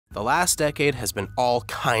The last decade has been all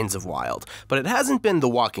kinds of wild, but it hasn't been The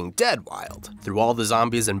Walking Dead wild. Through all the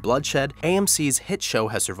zombies and bloodshed, AMC's hit show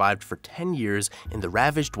has survived for 10 years in the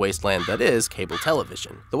ravaged wasteland that is cable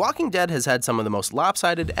television. The Walking Dead has had some of the most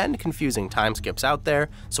lopsided and confusing time skips out there,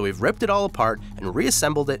 so we've ripped it all apart and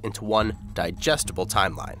reassembled it into one digestible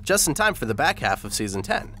timeline, just in time for the back half of Season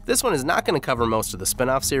 10. This one is not going to cover most of the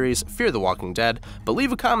spin-off series, Fear the Walking Dead, but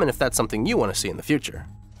leave a comment if that's something you want to see in the future.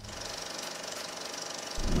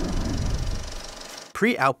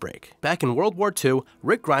 Pre-outbreak. Back in World War II,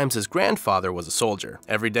 Rick Grimes' grandfather was a soldier.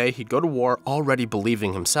 Every day he'd go to war already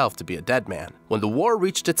believing himself to be a dead man. When the war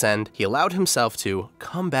reached its end, he allowed himself to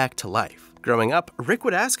come back to life. Growing up, Rick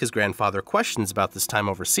would ask his grandfather questions about this time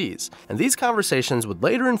overseas, and these conversations would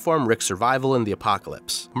later inform Rick's survival in the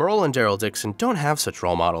apocalypse. Merle and Daryl Dixon don't have such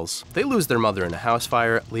role models. They lose their mother in a house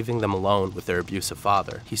fire, leaving them alone with their abusive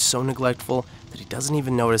father. He's so neglectful that he doesn't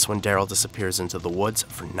even notice when Daryl disappears into the woods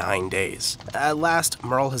for 9 days. At last,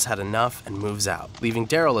 Merle has had enough and moves out, leaving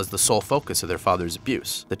Daryl as the sole focus of their father's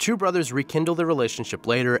abuse. The two brothers rekindle their relationship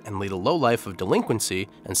later and lead a low life of delinquency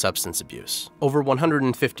and substance abuse. Over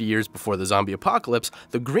 150 years before the zombie apocalypse,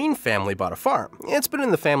 the Green family bought a farm. It's been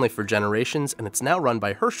in the family for generations, and it's now run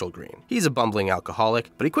by Herschel Green. He's a bumbling alcoholic,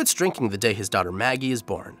 but he quits drinking the day his daughter Maggie is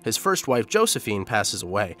born. His first wife Josephine passes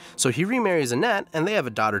away, so he remarries Annette, and they have a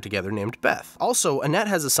daughter together named Beth. Also, Annette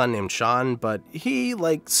has a son named Sean, but he,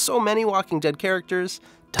 like so many Walking Dead characters,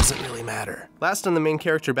 doesn't really matter. Last on the main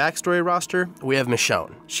character backstory roster, we have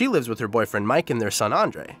Michonne. She lives with her boyfriend Mike and their son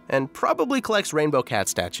Andre, and probably collects rainbow cat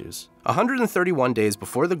statues. 131 days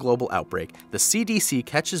before the global outbreak, the CDC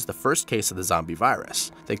catches the first case of the zombie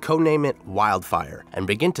virus. They codename it Wildfire and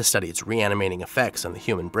begin to study its reanimating effects on the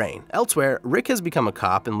human brain. Elsewhere, Rick has become a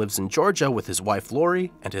cop and lives in Georgia with his wife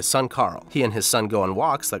Lori and his son Carl. He and his son go on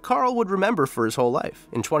walks that Carl would remember for his whole life.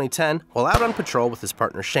 In 2010, while out on patrol with his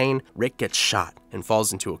partner Shane, Rick gets shot and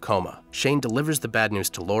falls into a coma. Shane delivers the bad news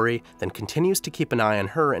to Lori, then continues to keep an eye on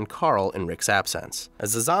her and Carl in Rick's absence.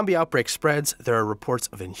 As the zombie outbreak spreads, there are reports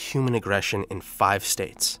of inhuman aggression in 5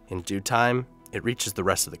 states. In due time, it reaches the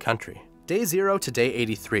rest of the country. Day 0 to day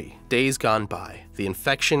 83, days gone by. The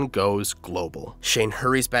infection goes global. Shane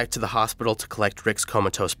hurries back to the hospital to collect Rick's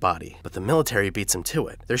comatose body, but the military beats him to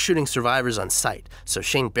it. They're shooting survivors on sight, so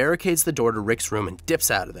Shane barricades the door to Rick's room and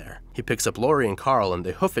dips out of there. He picks up Lori and Carl and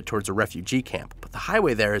they hoof it towards a refugee camp, but the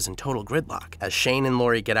highway there is in total gridlock. As Shane and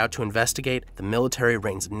Lori get out to investigate, the military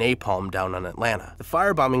rains napalm down on Atlanta. The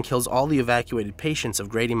firebombing kills all the evacuated patients of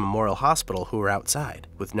Grady Memorial Hospital who are outside.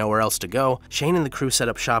 With nowhere else to go, Shane and the crew set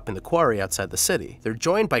up shop in the quarry outside the city. They're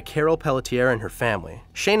joined by Carol Pelletier and her family.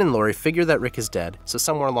 Shane and Lori figure that Rick is dead, so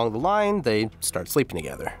somewhere along the line, they start sleeping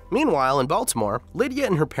together. Meanwhile, in Baltimore, Lydia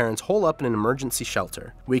and her parents hole up in an emergency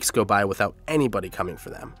shelter. Weeks go by without anybody coming for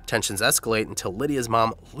them. Tensions escalate until Lydia's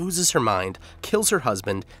mom loses her mind, kills her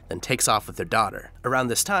husband, then takes off with their daughter. Around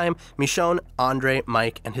this time, Michonne, Andre,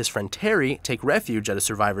 Mike, and his friend Terry take refuge at a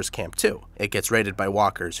survivors camp too. It gets raided by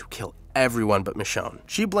walkers who kill everyone but Michonne.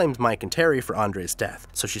 She blames Mike and Terry for Andre's death,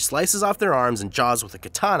 so she slices off their arms and jaws with a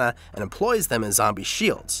katana and employs them as zombie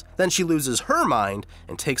shields. Then she loses her mind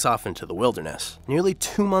and takes off into the wilderness. Nearly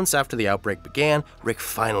 2 months after the outbreak began, Rick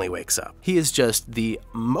finally wakes up. He is just the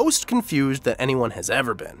most confused that anyone has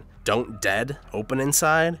ever been. Don't dead, open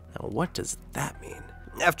inside? Now what does that mean?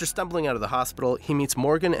 After stumbling out of the hospital, he meets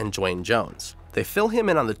Morgan and Dwayne Jones. They fill him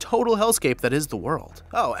in on the total hellscape that is the world.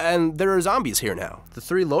 Oh, and there are zombies here now. The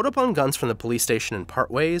three load up on guns from the police station and part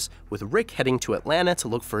ways, with Rick heading to Atlanta to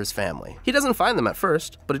look for his family. He doesn't find them at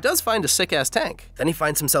first, but he does find a sick-ass tank. Then he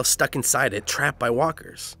finds himself stuck inside it, trapped by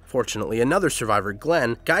walkers. Fortunately, another survivor,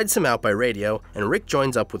 Glenn, guides him out by radio, and Rick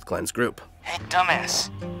joins up with Glenn's group. Hey, dumbass.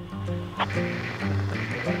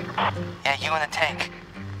 Yeah, you in the tank.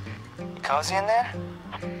 You cozy in there?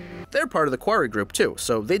 They're part of the quarry group too,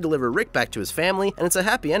 so they deliver Rick back to his family, and it's a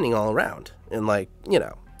happy ending all around. In like, you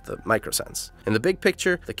know, the micro sense. In the big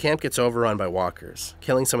picture, the camp gets overrun by walkers,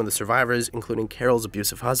 killing some of the survivors, including Carol's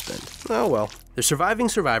abusive husband. Oh well. The surviving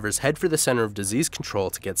survivors head for the Center of Disease Control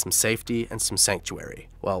to get some safety and some sanctuary.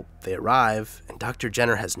 Well, they arrive, and Dr.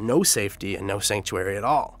 Jenner has no safety and no sanctuary at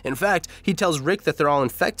all. In fact, he tells Rick that they're all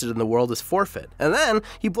infected and the world is forfeit. And then,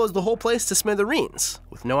 he blows the whole place to smithereens.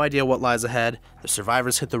 With no idea what lies ahead, the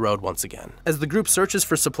survivors hit the road once again. As the group searches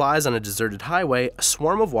for supplies on a deserted highway, a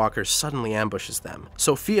swarm of walkers suddenly ambushes them.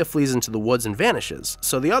 Sophia flees into the woods and vanishes,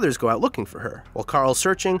 so the others go out looking for her. While Carl's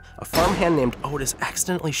searching, a farmhand named Otis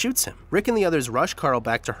accidentally shoots him. Rick and the others rush Carl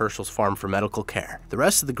back to Herschel's farm for medical care. The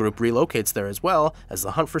rest of the group relocates there as well as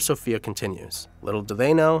the hunt for Sophia continues. Little do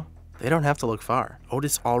they know, They don't have to look far.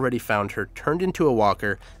 Otis already found her, turned into a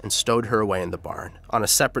walker, and stowed her away in the barn. On a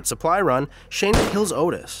separate supply run, Shane kills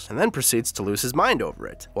Otis, and then proceeds to lose his mind over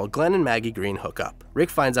it, while Glenn and Maggie Green hook up. Rick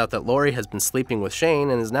finds out that Lori has been sleeping with Shane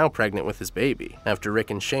and is now pregnant with his baby. After Rick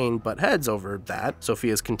and Shane butt heads over that,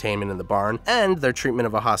 Sophia's containment in the barn, and their treatment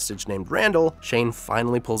of a hostage named Randall, Shane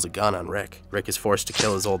finally pulls a gun on Rick. Rick is forced to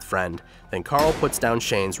kill his old friend, then Carl puts down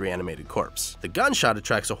Shane's reanimated corpse. The gunshot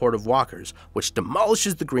attracts a horde of walkers, which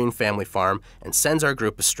demolishes the Green family farm and sends our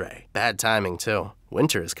group astray. Bad timing, too.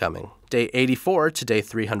 Winter is coming. Day 84 to day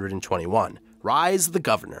 321. Rise the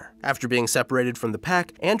Governor. After being separated from the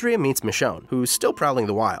pack, Andrea meets Michonne, who's still prowling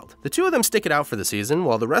the wild. The two of them stick it out for the season,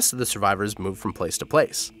 while the rest of the survivors move from place to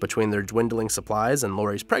place. Between their dwindling supplies and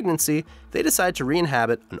Lori's pregnancy, they decide to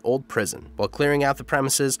re-inhabit an old prison. While clearing out the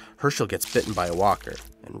premises, Herschel gets bitten by a walker,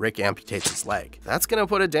 and Rick amputates his leg. That's gonna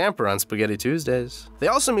put a damper on Spaghetti Tuesdays. They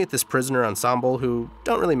also meet this prisoner ensemble who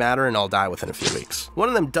don't really matter and all die within a few weeks. One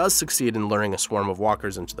of them does succeed in luring a swarm of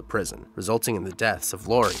walkers into the prison, resulting in the deaths of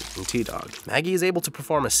Lori and T-Dog. Maggie is able to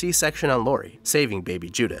perform a C-section on Lori, saving baby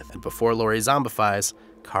Judith, and before Lori zombifies,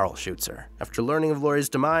 Carl shoots her. After learning of Lori's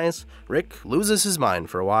demise, Rick loses his mind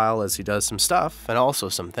for a while as he does some stuff and also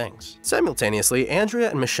some things. Simultaneously,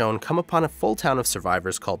 Andrea and Michonne come upon a full town of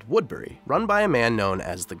survivors called Woodbury, run by a man known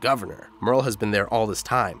as the Governor. Merle has been there all this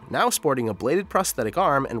time, now sporting a bladed prosthetic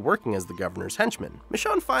arm and working as the Governor's henchman.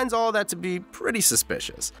 Michonne finds all that to be pretty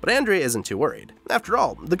suspicious, but Andrea isn't too worried. After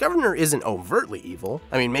all, the Governor isn't overtly evil.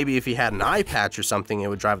 I mean, maybe if he had an eye patch or something it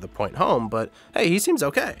would drive the point home, but hey, he seems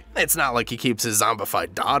okay. It's not like he keeps his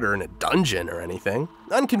zombified daughter in a dungeon or anything.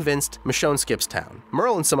 Unconvinced, Michonne skips town.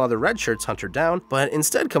 Merle and some other red shirts hunt her down, but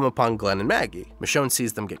instead come upon Glenn and Maggie. Michonne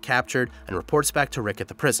sees them get captured and reports back to Rick at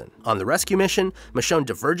the prison. On the rescue mission, Michonne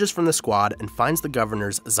diverges from the squad and finds the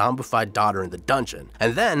Governor's zombified daughter in the dungeon,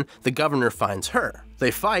 and then the Governor finds her.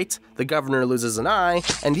 They fight, the Governor loses an eye,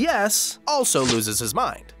 and yes, also loses his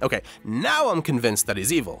mind. Okay, now I'm convinced that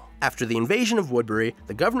he's evil. After the invasion of Woodbury,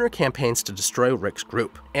 the Governor campaigns to destroy Rick's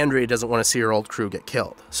group. Andrea doesn't want to see her old crew get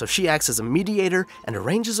killed, so she acts as a mediator and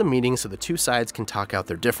arranges a meeting so the two sides can talk out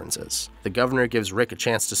their differences. The Governor gives Rick a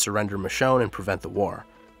chance to surrender Michonne and prevent the war,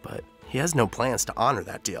 but he has no plans to honor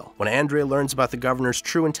that deal. When Andrea learns about the Governor's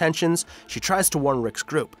true intentions, she tries to warn Rick's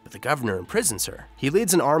group, but the Governor imprisons her. He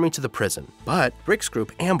leads an army to the prison, but Rick's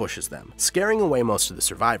group ambushes them, scaring away most of the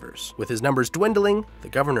survivors. With his numbers dwindling, the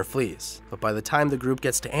Governor flees, but by the time the group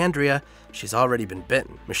gets to Andrea, she's already been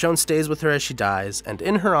bitten. Michonne stays with her as she dies, and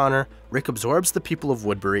in her honor, Rick absorbs the people of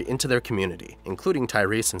Woodbury into their community, including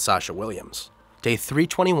Tyrese and Sasha Williams. Day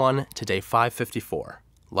 321 to day 554.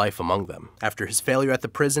 Life among them. After his failure at the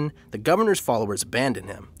prison, the Governor's followers abandon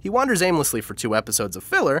him. He wanders aimlessly for 2 episodes of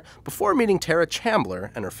filler before meeting Tara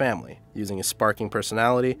Chambler and her family. Using his sparking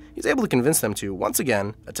personality, he's able to convince them to, once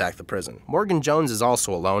again, attack the prison. Morgan Jones is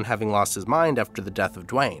also alone, having lost his mind after the death of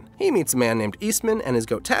Dwayne. He meets a man named Eastman and his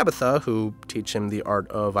goat Tabitha, who teach him the art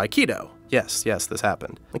of Aikido. Yes, this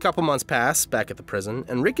happened. A couple months pass back at the prison,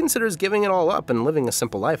 and Rick considers giving it all up and living a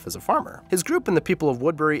simple life as a farmer. His group and the people of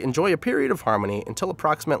Woodbury enjoy a period of harmony until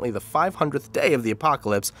approximately the 500th day of the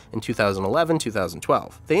apocalypse in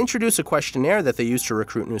 2011-2012. They introduce a questionnaire that they use to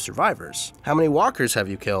recruit new survivors. How many walkers have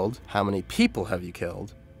you killed? How many people have you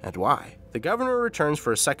killed? And why? The Governor returns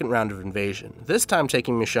for a second round of invasion, this time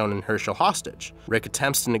taking Michonne and Herschel hostage. Rick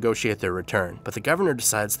attempts to negotiate their return, but the Governor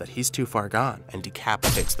decides that he's too far gone and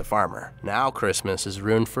decapitates the farmer. Now Christmas is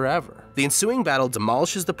ruined forever. The ensuing battle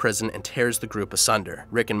demolishes the prison and tears the group asunder.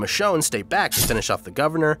 Rick and Michonne stay back to finish off the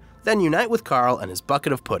Governor, then unite with Carl and his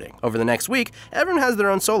bucket of pudding. Over the next week, everyone has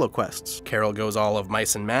their own solo quests. Carol goes all of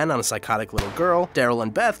mice and men on a psychotic little girl, Daryl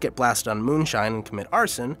and Beth get blasted on moonshine and commit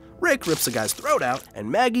arson, Rick rips a guy's throat out,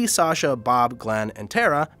 and Maggie, Sasha, Bob, Glenn, and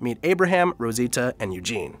Tara meet Abraham, Rosita, and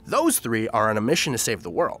Eugene. Those 3 are on a mission to save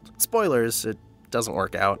the world. Spoilers, it doesn't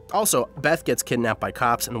work out. Also, Beth gets kidnapped by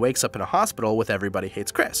cops and wakes up in a hospital with Everybody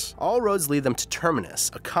Hates Chris. All roads lead them to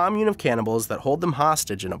Terminus, a commune of cannibals that hold them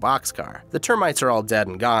hostage in a boxcar. The termites are all dead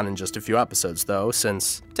and gone in just a few episodes though,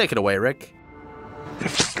 since... Take it away, Rick. They're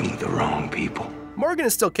fucking with the wrong people. Morgan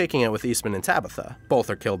is still kicking it with Eastman and Tabitha. Both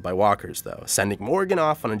are killed by walkers, though, sending Morgan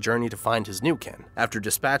off on a journey to find his new kin. After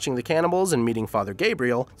dispatching the cannibals and meeting Father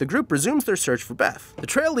Gabriel, the group resumes their search for Beth. The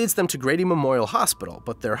trail leads them to Grady Memorial Hospital,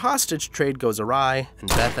 but their hostage trade goes awry, and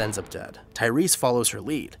Beth ends up dead. Tyrese follows her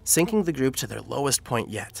lead, sinking the group to their lowest point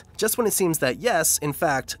yet. Just when it seems that yes, in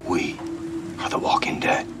fact, We are the Walking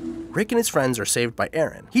Dead. Rick and his friends are saved by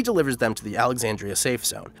Aaron. He delivers them to the Alexandria Safe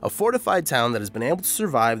Zone, a fortified town that has been able to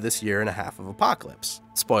survive this year and a half of apocalypse.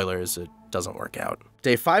 Spoilers, it doesn't work out.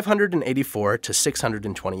 Day 584 to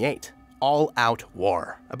 628. all-out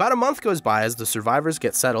war. About a month goes by as the survivors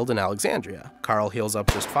get settled in Alexandria. Carl heals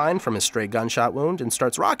up just fine from his stray gunshot wound and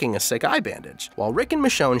starts rocking a sick eye bandage, while Rick and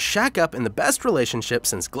Michonne shack up in the best relationship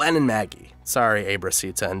since Glenn and Maggie. Sorry,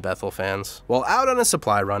 Abracita and Bethel fans. While out on a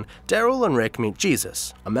supply run, Daryl and Rick meet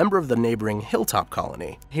Jesus, a member of the neighboring Hilltop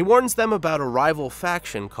colony. He warns them about a rival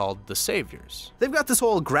faction called the Saviors. They've got this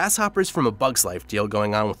whole grasshoppers from a Bug's Life deal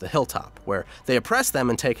going on with the Hilltop, where they oppress them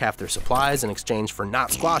and take half their supplies in exchange for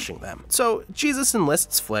not squashing them. So Jesus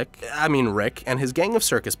enlists Rick and his gang of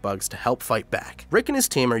circus bugs to help fight back. Rick and his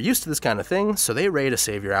team are used to this kind of thing, so they raid a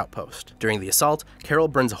Savior outpost. During the assault, Carol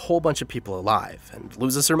burns a whole bunch of people alive and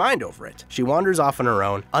loses her mind over it. She wanders off on her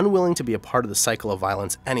own, unwilling to be a part of the cycle of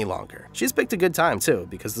violence any longer. She's picked a good time too,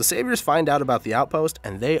 because the Saviors find out about the outpost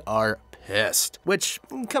and they are pissed. Which,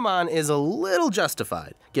 come on, is a little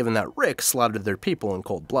justified, given that Rick slaughtered their people in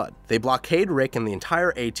cold blood. They blockade Rick and the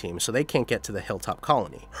entire A-team so they can't get to the Hilltop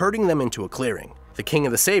colony, herding them into a clearing. The king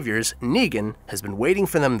of the Saviors, Negan, has been waiting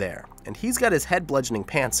for them there, and he's got his head bludgeoning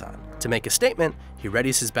pants on. To make a statement, he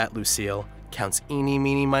readies his Bat Lucille, counts eeny,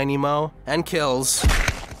 meeny, miny, mo, and kills.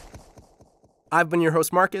 I've been your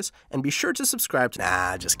host, Marcus, and be sure to subscribe to—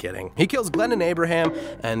 Nah, just kidding. He kills Glenn and Abraham,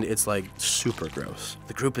 and it's like super gross.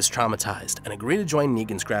 The group is traumatized and agree to join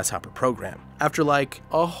Negan's Grasshopper program. After like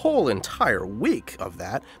a whole entire week of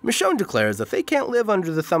that, Michonne declares that they can't live under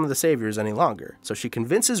the thumb of the Saviors any longer, so she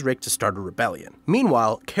convinces Rick to start a rebellion.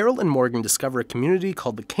 Meanwhile, Carol and Morgan discover a community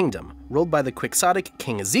called the Kingdom, ruled by the quixotic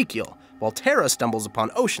King Ezekiel, while Tara stumbles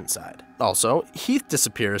upon Oceanside. Also, Heath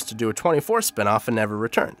disappears to do a 24 spinoff and never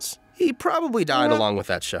returns. He probably died along with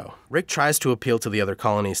that show. Rick tries to appeal to the other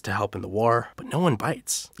colonies to help in the war, but no one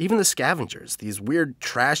bites. Even the scavengers, these weird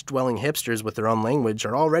trash-dwelling hipsters with their own language,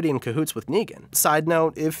 are already in cahoots with Negan. Side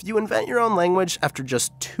note, if you invent your own language after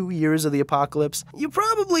just 2 years of the apocalypse, you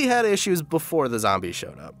probably had issues before the zombies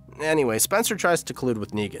showed up. Anyway, Spencer tries to collude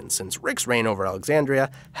with Negan, since Rick's reign over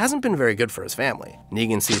Alexandria hasn't been very good for his family.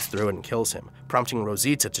 Negan sees through it and kills him, prompting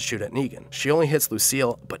Rosita to shoot at Negan. She only hits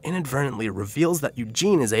Lucille, but inadvertently reveals that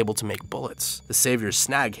Eugene is able to make bullets. The Saviors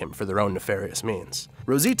snag him for their own nefarious means.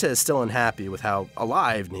 Rosita is still unhappy with how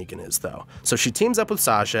alive Negan is, though, so she teams up with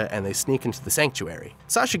Sasha and they sneak into the sanctuary.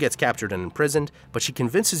 Sasha gets captured and imprisoned, but she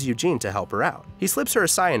convinces Eugene to help her out. He slips her a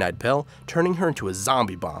cyanide pill, turning her into a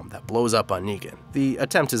zombie bomb that blows up on Negan. The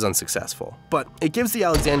attempt is unsuccessful, but it gives the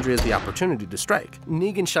Alexandrians the opportunity to strike.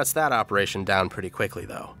 Negan shuts that operation down pretty quickly,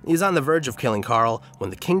 though. He's on the verge of killing Carl when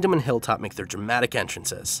the Kingdom and Hilltop make their dramatic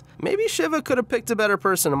entrances. Maybe Shiva could have picked a better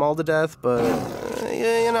person to maul to death, but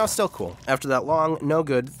still cool. After that long, no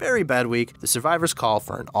good, very bad week, the survivors call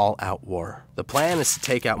for an all-out war. The plan is to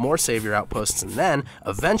take out more Savior outposts and then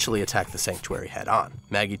eventually attack the sanctuary head-on.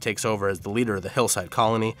 Maggie takes over as the leader of the Hillside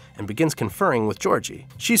colony and begins conferring with Georgie.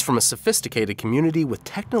 She's from a sophisticated community with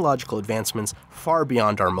technological advancements far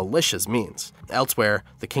beyond our malicious means. Elsewhere,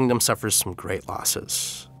 the kingdom suffers some great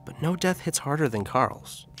losses. But no death hits harder than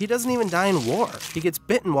Carl's. He doesn't even die in war. He gets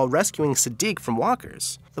bitten while rescuing Sadiq from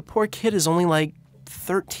walkers. The poor kid is only like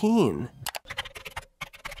 13.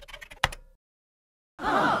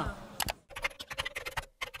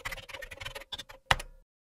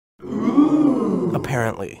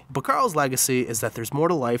 Apparently. But Carl's legacy is that there's more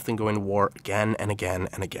to life than going to war again and again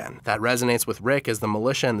and again. That resonates with Rick as the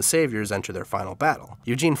militia and the Saviors enter their final battle.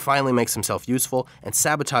 Eugene finally makes himself useful and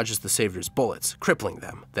sabotages the Saviors' bullets, crippling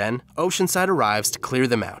them. Then, Oceanside arrives to clear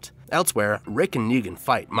them out. Elsewhere, Rick and Negan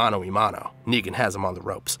fight mano-a-mano. Negan has him on the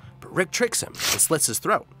ropes, but Rick tricks him and slits his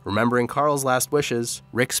throat. Remembering Carl's last wishes,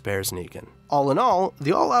 Rick spares Negan. All in all,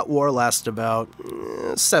 the all-out war lasted about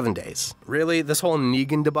 7 days. Really, this whole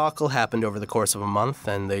Negan debacle happened over the course of a month,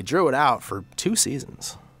 and they drew it out for 2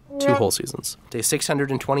 seasons. 2 whole seasons. Day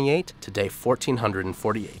 628 to day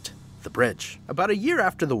 1448. The bridge. About a year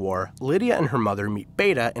after the war, Lydia and her mother meet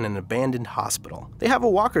Beta in an abandoned hospital. They have a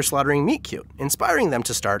walker slaughtering meat cute, inspiring them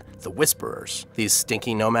to start the Whisperers. These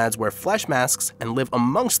stinky nomads wear flesh masks and live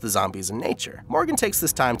amongst the zombies in nature. Morgan takes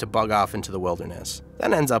this time to bug off into the wilderness,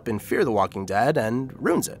 then ends up in Fear the Walking Dead and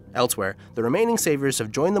ruins it. Elsewhere, the remaining Saviors have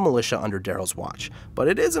joined the militia under Daryl's watch, but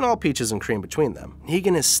it isn't all peaches and cream between them.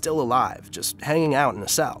 Negan is still alive, just hanging out in a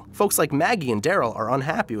cell. Folks like Maggie and Daryl are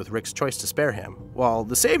unhappy with Rick's choice to spare him, while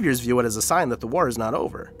the Saviors view it as a sign that the war is not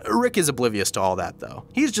over. Rick is oblivious to all that, though.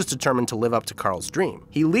 He's just determined to live up to Carl's dream.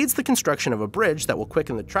 He leads the construction of a bridge that will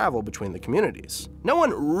quicken the travel between the communities. No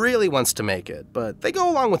one really wants to make it, but they go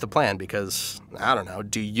along with the plan because, I don't know,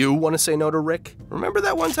 do you want to say no to Rick? Remember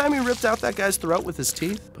that one time he ripped out that guy's throat with his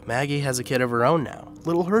teeth? But Maggie has a kid of her own now.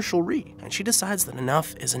 little Herschel Ree, and she decides that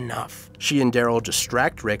enough is enough. She and Daryl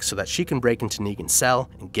distract Rick so that she can break into Negan's cell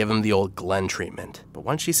and give him the old Glenn treatment. But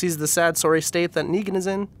once she sees the sad, sorry state that Negan is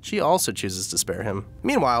in, she also chooses to spare him.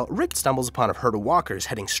 Meanwhile, Rick stumbles upon a herd of walkers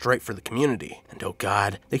heading straight for the community. And oh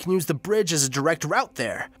god, they can use the bridge as a direct route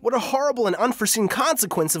there. What a horrible and unforeseen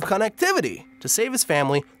consequence of connectivity! To save his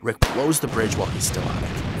family, Rick blows the bridge while he's still on it.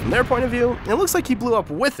 From their point of view, it looks like he blew up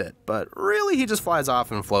with it, but really he just flies off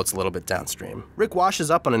and floats a little bit downstream. Rick washes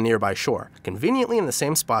up on a nearby shore, conveniently in the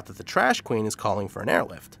same spot that the Trash Queen is calling for an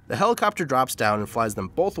airlift. The helicopter drops down and flies them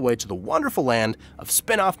both away to the wonderful land of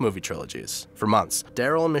spin-off movie trilogies. For months,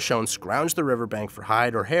 Daryl and Michonne scrounge the riverbank for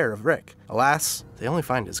hide or hair of Rick. Alas, they only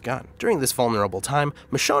find his gun. During this vulnerable time,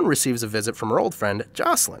 Michonne receives a visit from her old friend,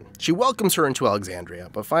 Jocelyn. She welcomes her into Alexandria,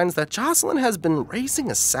 but finds that Jocelyn has been raising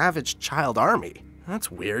a savage child army.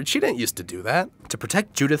 That's weird, she didn't used to do that. To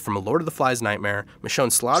protect Judith from a Lord of the Flies nightmare,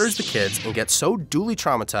 Michonne slaughters the kids and gets so duly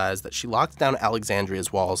traumatized that she locks down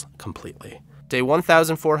Alexandria's walls completely. Day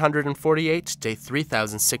 1448, day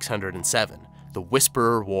 3607. The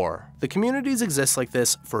Whisperer War. The communities exist like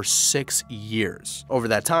this for 6 years. Over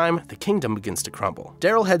that time, the kingdom begins to crumble.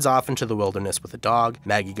 Daryl heads off into the wilderness with a dog,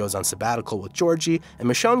 Maggie goes on sabbatical with Georgie, and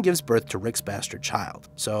Michonne gives birth to Rick's bastard child.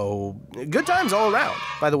 So, good times all around.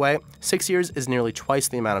 By the way, 6 years is nearly twice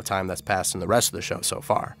the amount of time that's passed in the rest of the show so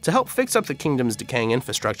far. To help fix up the kingdom's decaying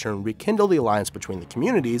infrastructure and rekindle the alliance between the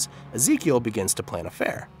communities, Ezekiel begins to plan a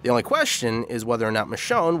fair. The only question is whether or not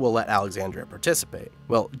Michonne will let Alexandria participate.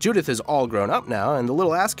 Well, Judith is all grown up now, and the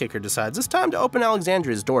little ass-kicker decides it's time to open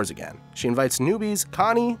Alexandria's doors again. She invites newbies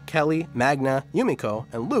Connie, Kelly, Magna, Yumiko,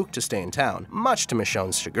 and Luke to stay in town, much to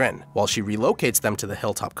Michonne's chagrin. While she relocates them to the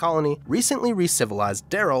Hilltop Colony, recently re-civilized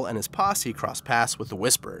Daryl and his posse cross paths with the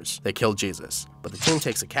Whisperers. They kill Jesus, but the team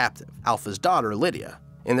takes a captive, Alpha's daughter, Lydia.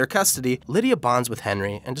 In their custody, Lydia bonds with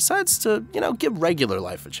Henry and decides to, give regular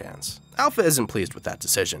life a chance. Alpha isn't pleased with that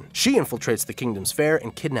decision. She infiltrates the kingdom's fair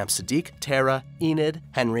and kidnaps Sadiq, Tara, Enid,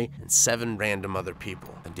 Henry, and 7 random other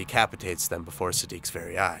people, and decapitates them before Sadiq's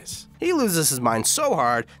very eyes. He loses his mind so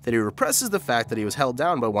hard that he represses the fact that he was held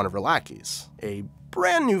down by one of her lackeys, a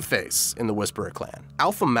brand new face in the Whisperer clan.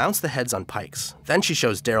 Alpha mounts the heads on pikes. Then she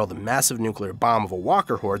shows Daryl the massive nuclear bomb of a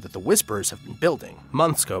walker horde that the Whisperers have been building.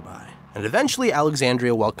 Months go by, and eventually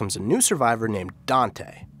Alexandria welcomes a new survivor named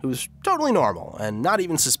Dante, who's totally normal and not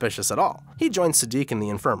even suspicious at all. He joins Sadiq in the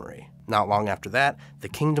infirmary. Not long after that, the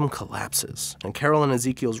kingdom collapses, and Carol and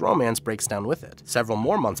Ezekiel's romance breaks down with it. Several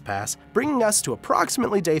more months pass, bringing us to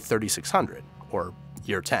approximately day 3600, or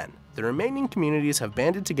year 10. The remaining communities have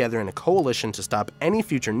banded together in a coalition to stop any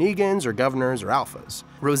future Negans or governors or Alphas.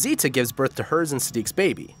 Rosita gives birth to hers and Sadiq's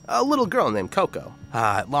baby, a little girl named Coco.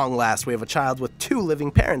 At long last, we have a child with 2 living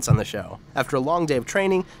parents on the show. After a long day of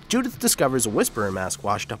training, Judith discovers a Whisperer mask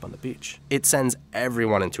washed up on the beach. It sends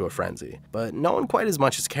everyone into a frenzy, but no one quite as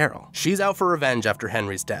much as Carol. She's out for revenge after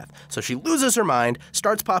Henry's death, so she loses her mind,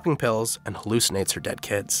 starts popping pills, and hallucinates her dead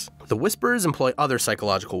kids. The Whisperers employ other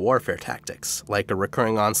psychological warfare tactics, like a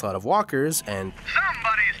recurring onslaught of walkers and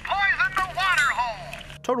somebody's poisoned the water hole!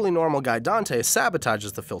 Totally normal guy Dante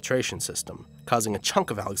sabotages the filtration system, causing a chunk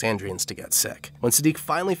of Alexandrians to get sick. When Sadiq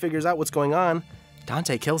finally figures out what's going on,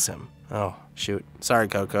 Dante kills him. Oh, shoot. Sorry,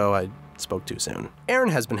 Coco, I spoke too soon. Aaron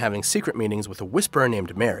has been having secret meetings with a Whisperer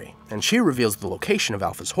named Mary, and she reveals the location of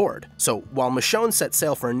Alpha's horde. So while Michonne sets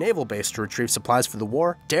sail for a naval base to retrieve supplies for the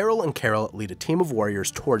war, Daryl and Carol lead a team of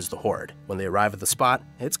warriors towards the horde. When they arrive at the spot,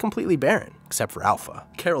 it's completely barren, except for Alpha.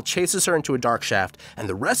 Carol chases her into a dark shaft, and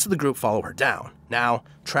the rest of the group follow her down. Now,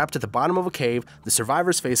 trapped at the bottom of a cave, the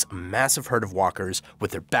survivors face a massive herd of walkers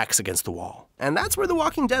with their backs against the wall. And that's where The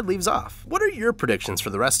Walking Dead leaves off. What are your predictions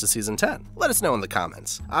for the rest of Season 10? Let us know in the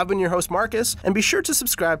comments. I've been your host Marcus, and be sure to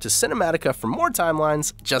subscribe to Cinematica for more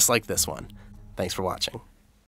timelines just like this one. Thanks for watching.